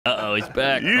Uh-oh, he's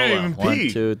back. You didn't even pee.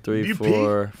 1, 2, 3, You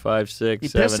 4, 5,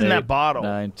 6, 7, 8, in that bottle.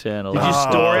 9, 10, 11, Did you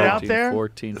store it 13, out there?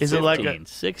 14, Is 15, it like a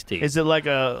 16. Is it like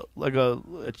a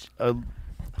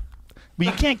but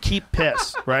you can't keep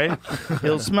piss, right?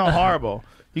 It'll smell horrible.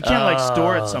 You can't like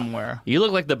store it somewhere. You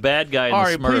look like the bad guy in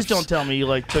Ari, the Smurfs. please don't tell me you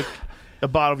like took a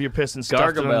bottle of your piss and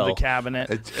stuffed it under the cabinet.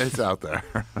 It's out there.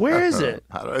 Where is it?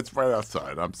 It's right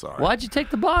outside. I'm sorry. Why'd you take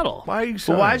the bottle? Why are you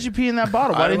sorry? Well, why'd you pee in that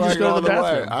bottle? Why didn't you just go to the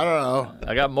bathroom? I don't know.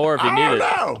 I got more if you need it.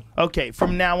 I don't know. Okay,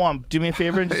 from now on, do me a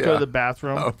favor and just go to the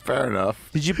bathroom. Oh, fair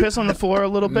enough. Did you piss on the floor a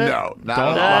little bit? No, not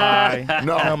Don't at lie. all.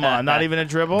 No. Come on, not even a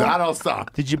dribble? That'll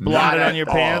stop. Did you blot it on your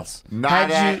pants? Not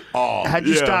at all. How'd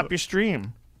you stop your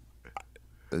stream?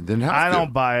 Didn't have I to.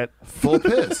 don't buy it. Full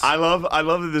piss. I love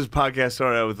that this podcast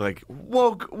started out with like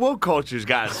woke culture's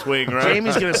got to swing, right?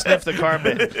 Jamie's gonna sniff the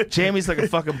carpet. Jamie's like a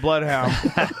fucking bloodhound.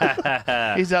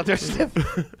 He's out there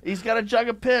sniffing. He's got a jug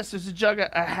of piss. There's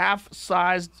a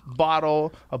half-sized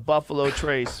bottle of Buffalo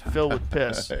Trace filled with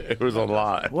piss. It was a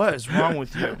lot. What is wrong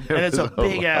with you? And it's a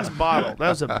big ass bottle. That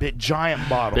was a giant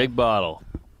bottle. Big bottle.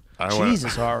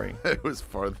 Jesus, Ari. It was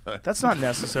for the. That's not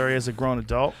necessary as a grown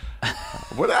adult.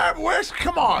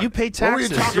 Come on. You pay What were you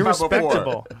taxes. talking You're about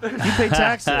respectable. You pay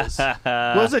taxes.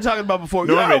 What was I talking about before?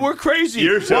 Norman, yeah, we're crazy.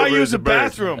 you're Why sober use as a a bird.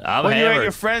 bathroom I'm when you're at hammered.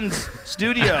 your friend's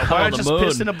studio? Why On not the just moon.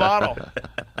 piss in a bottle?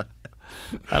 I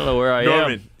don't know where I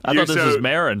Norman, am. I thought this was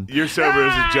Marin. You're sober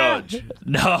as a judge.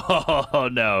 No,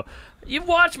 no. You've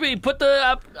watched me put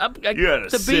the You had a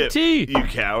the sip, BT. you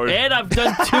coward. And I've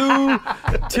done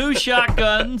two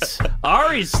shotguns.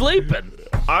 Ari's sleeping.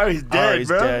 Ari's dead, Ari's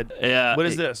bro. dead. Yeah. What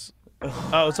is this?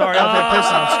 Oh, it's Ari out there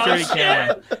pissing on security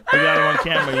camera. We got him on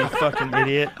camera, you fucking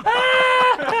idiot.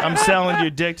 I'm selling your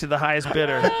dick to the highest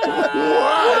bidder.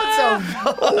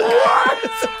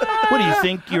 What do you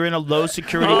think? You're in a low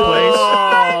security place?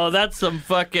 Oh, that's some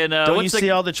fucking. Don't you see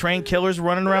all the trained killers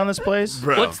running around this place?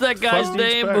 Bro. What's that guy's Fuck do you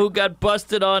name expect? who got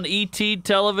busted on ET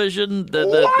television?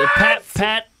 The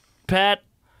Pat.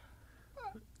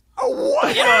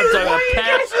 What? You know what I'm talking about,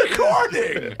 Pat.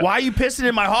 Recording. Why are you pissing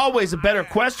in my hallway is a better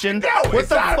question. No, What it's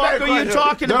the not a fuck better are you question.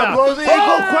 talking No, about? those are equal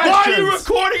Why are you questions.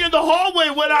 recording in the hallway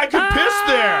when I can piss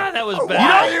there? That was You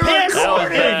bad. don't piss That was in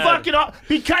bad. fucking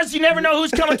because you never know who's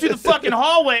coming through the fucking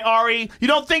hallway, Ari. You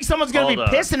don't think someone's gonna Hold be on.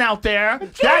 pissing out there?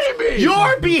 Jamie!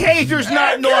 Your behavior's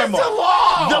not normal. Against the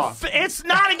law. It's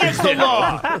not against the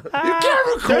law. You can't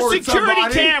There's record security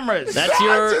somebody. cameras. That's It's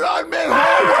your an unmanned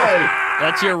hallway.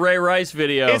 that's your Ray Rice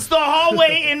video. It's the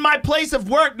hallway in my place of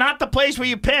work, not the place where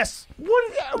you piss. What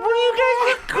are you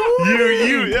guys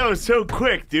recording? That was so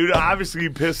quick, dude. Obviously,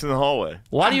 you pissed in the hallway.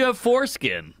 Why do you have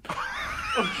foreskin?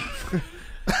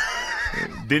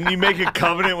 Didn't you make a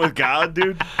covenant with God,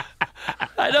 dude?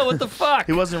 I know, what the fuck?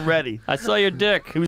 He wasn't ready. I saw your dick.